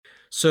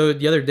So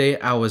the other day,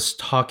 I was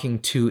talking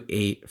to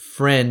a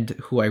friend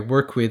who I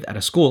work with at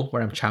a school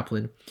where I'm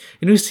chaplain,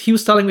 and he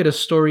was telling me the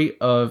story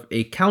of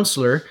a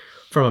counselor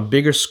from a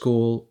bigger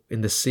school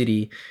in the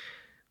city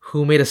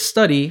who made a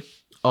study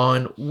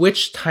on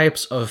which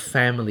types of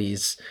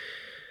families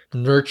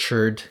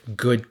nurtured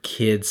good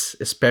kids,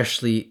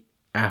 especially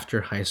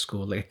after high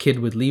school. Like a kid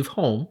would leave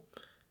home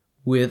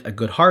with a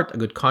good heart, a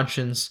good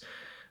conscience,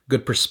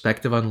 good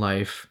perspective on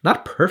life.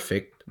 Not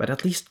perfect, but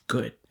at least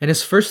good. And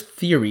his first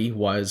theory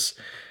was,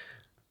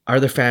 are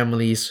the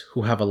families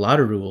who have a lot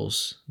of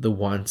rules the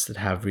ones that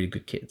have really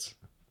good kids?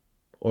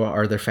 Or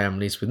are there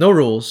families with no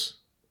rules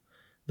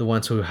the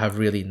ones who have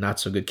really not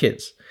so good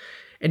kids?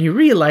 And you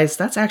realize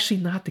that's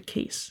actually not the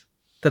case.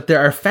 That there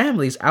are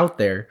families out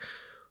there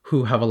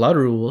who have a lot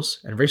of rules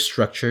and very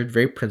structured,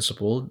 very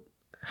principled,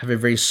 have a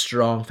very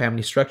strong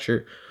family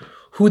structure,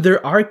 who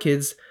there are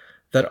kids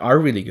that are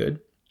really good,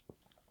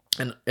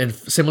 and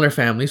similar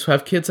families who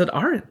have kids that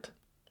aren't,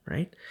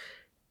 right?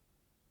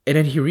 And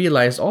then he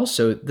realized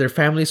also there are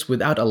families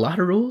without a lot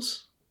of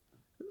rules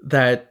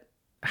that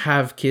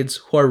have kids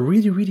who are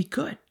really, really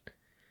good,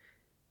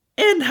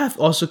 and have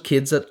also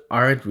kids that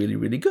aren't really,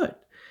 really good.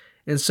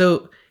 And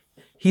so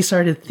he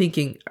started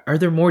thinking, are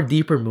there more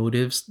deeper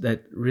motives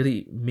that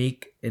really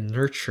make and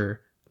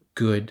nurture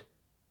good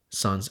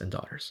sons and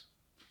daughters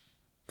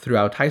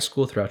throughout high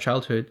school, throughout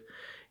childhood,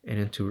 and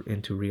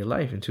into real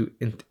life,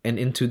 and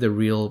into the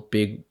real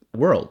big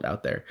world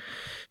out there.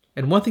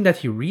 And one thing that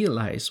he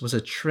realized was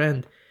a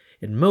trend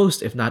in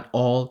most, if not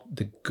all,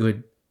 the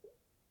good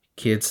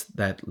kids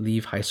that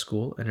leave high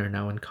school and are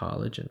now in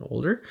college and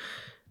older,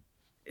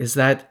 is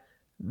that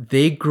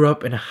they grew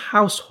up in a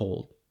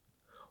household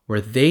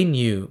where they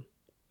knew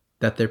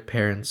that their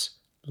parents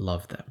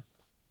loved them,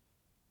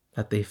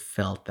 that they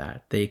felt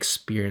that, they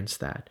experienced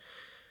that.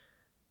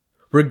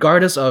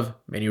 Regardless of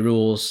many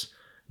rules,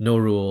 no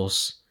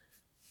rules,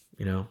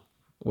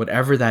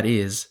 whatever that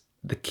is,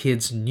 the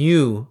kids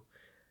knew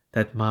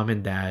that mom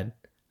and dad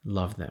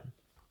loved them,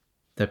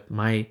 that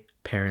my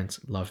parents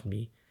loved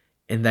me,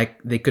 and that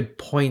they could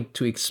point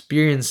to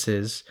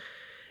experiences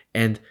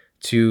and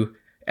to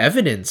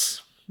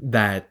evidence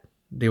that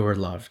they were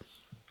loved.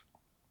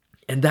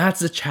 And that's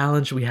the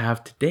challenge we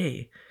have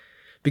today,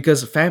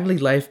 because family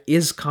life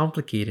is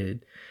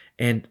complicated,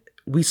 and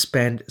we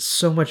spend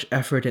so much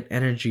effort and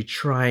energy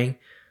trying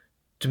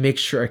to make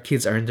sure our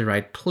kids are in the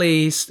right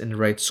place, in the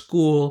right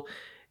school.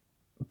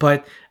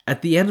 But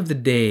at the end of the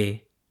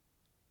day,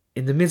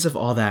 in the midst of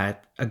all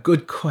that, a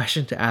good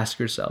question to ask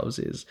yourselves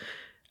is,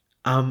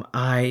 am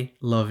I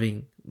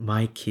loving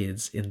my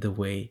kids in the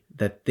way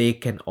that they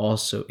can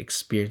also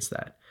experience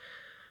that?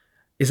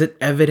 Is it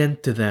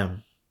evident to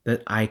them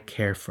that I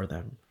care for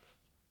them?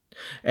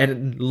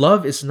 And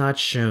love is not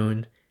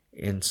shown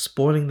in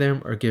spoiling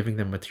them or giving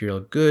them material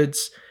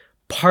goods.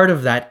 Part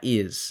of that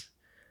is,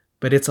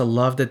 but it's a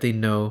love that they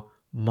know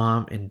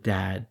mom and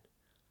dad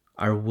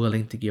are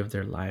willing to give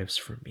their lives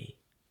for me,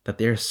 that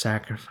they're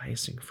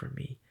sacrificing for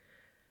me.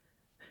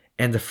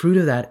 And the fruit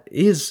of that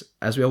is,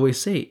 as we always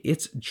say,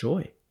 it's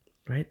joy,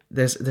 right?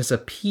 There's a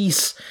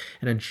peace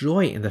and a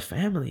joy in the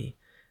family.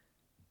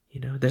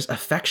 There's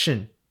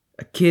affection.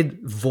 A kid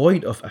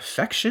void of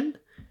affection,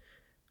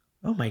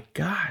 oh my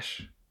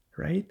gosh,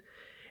 right?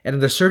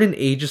 And there's certain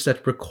ages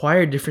that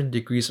require different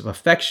degrees of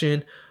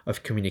affection,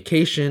 of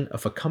communication,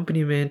 of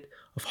accompaniment,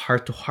 of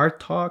heart-to-heart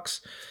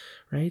talks,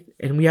 right?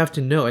 And we have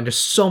to know, and there's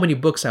so many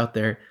books out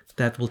there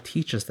that will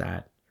teach us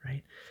that,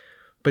 right?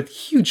 But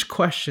huge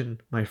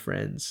question, my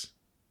friends,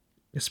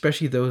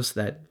 especially those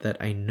that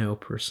I know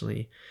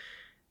personally,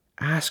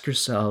 ask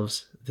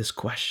yourselves this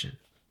question.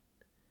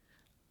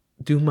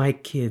 Do my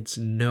kids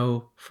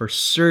know for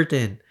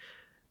certain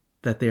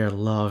that they are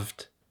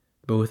loved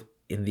both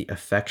in the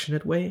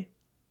affectionate way,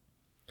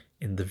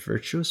 in the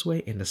virtuous way,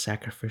 in the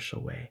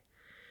sacrificial way?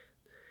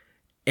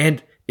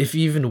 And if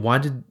you even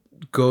want to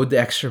go the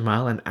extra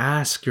mile and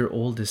ask your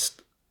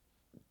oldest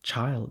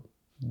child,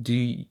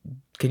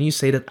 can you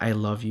say that I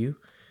love you?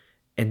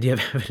 And do you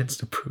have evidence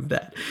to prove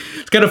that?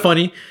 It's kind of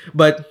funny,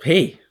 but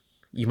hey,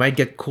 you might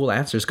get cool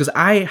answers. Because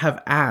I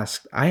have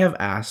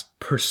asked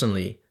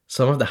personally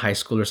some of the high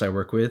schoolers I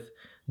work with,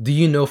 do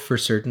you know for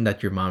certain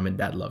that your mom and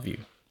dad love you?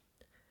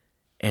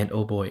 And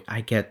oh boy,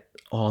 I get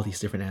all these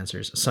different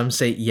answers. Some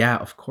say, yeah,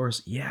 of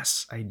course,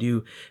 yes, I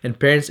do. And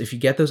parents, if you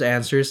get those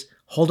answers,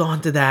 hold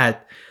on to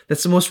that.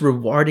 That's the most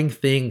rewarding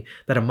thing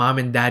that a mom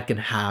and dad can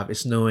have,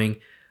 is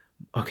knowing,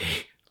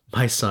 okay,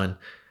 my son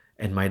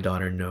and my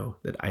daughter know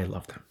that I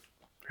love them,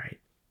 right?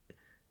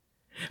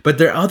 But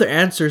there are other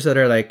answers that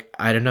are like,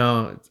 I don't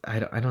know, I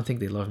don't think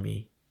they love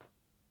me,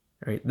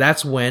 right?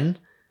 That's when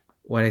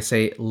I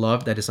say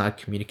love that is not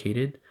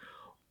communicated,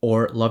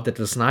 or love that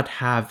does not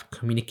have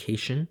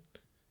communication,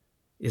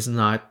 is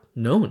not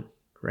known,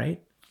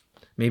 right?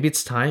 Maybe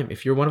it's time,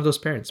 if you're one of those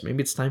parents,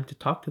 maybe it's time to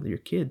talk to your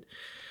kid.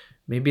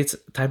 Maybe it's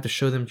time to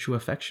show them true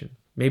affection.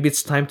 Maybe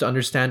it's time to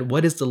understand,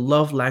 what is the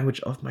love language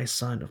of my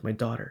son, of my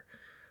daughter,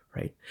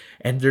 right?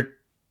 And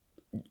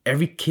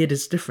every kid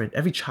is different.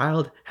 Every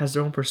child has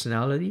their own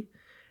personality,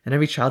 And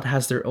every child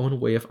has their own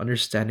way of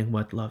understanding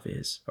what love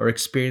is, or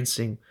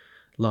experiencing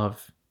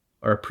love,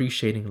 or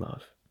appreciating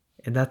love.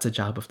 And that's the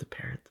job of the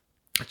parent.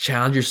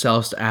 Challenge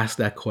yourselves to ask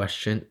that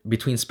question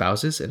between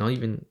spouses and not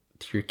even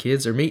to your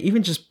kids, or may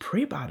even just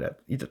pray about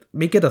it.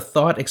 Make it a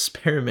thought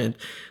experiment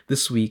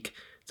this week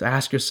to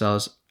ask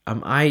yourselves,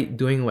 am I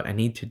doing what I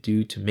need to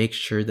do to make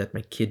sure that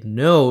my kid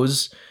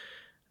knows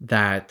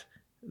that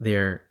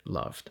they're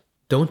loved?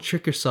 Don't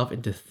trick yourself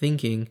into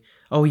thinking,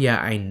 oh yeah,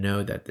 I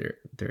know that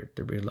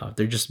they're being loved.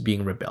 They're just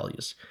being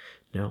rebellious.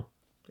 No.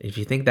 If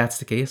you think that's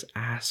the case,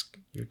 ask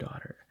your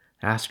daughter,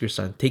 ask your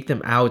son, take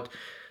them out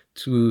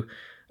to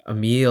a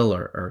meal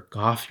or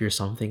coffee or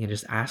something and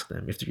just ask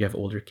them if you have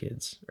older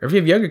kids. Or if you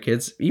have younger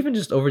kids, even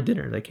just over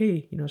dinner, like,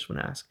 hey, I just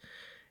want to ask.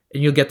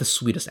 And you'll get the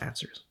sweetest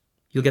answers.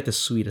 You'll get the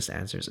sweetest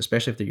answers,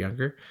 especially if they're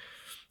younger.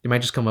 They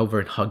might just come over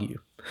and hug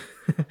you.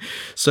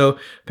 So,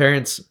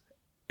 parents,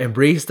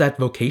 embrace that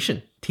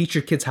vocation. Teach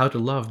your kids how to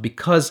love,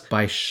 because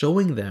by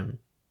showing them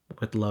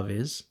what love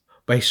is,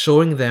 by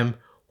showing them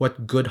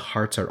what good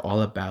hearts are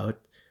all about,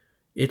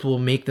 it will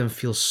make them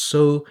feel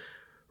so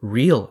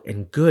real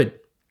and good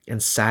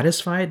and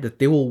satisfied that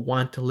they will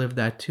want to live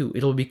that too.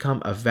 It'll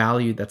become a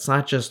value that's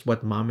not just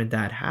what mom and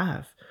dad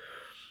have,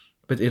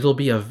 but it'll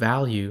be a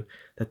value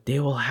that they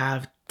will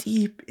have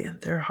deep in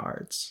their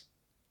hearts,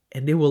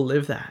 and they will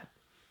live that.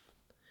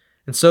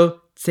 And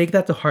so take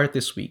that to heart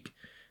this week.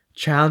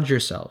 Challenge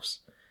yourselves,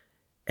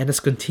 and let's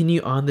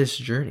continue on this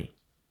journey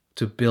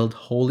to build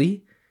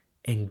holy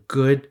and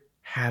good,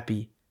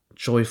 happy,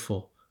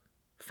 joyful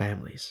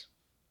families.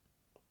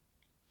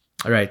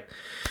 All right.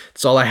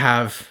 That's all I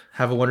have.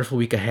 Have a wonderful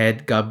week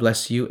ahead. God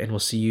bless you, and we'll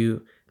see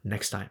you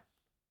next time.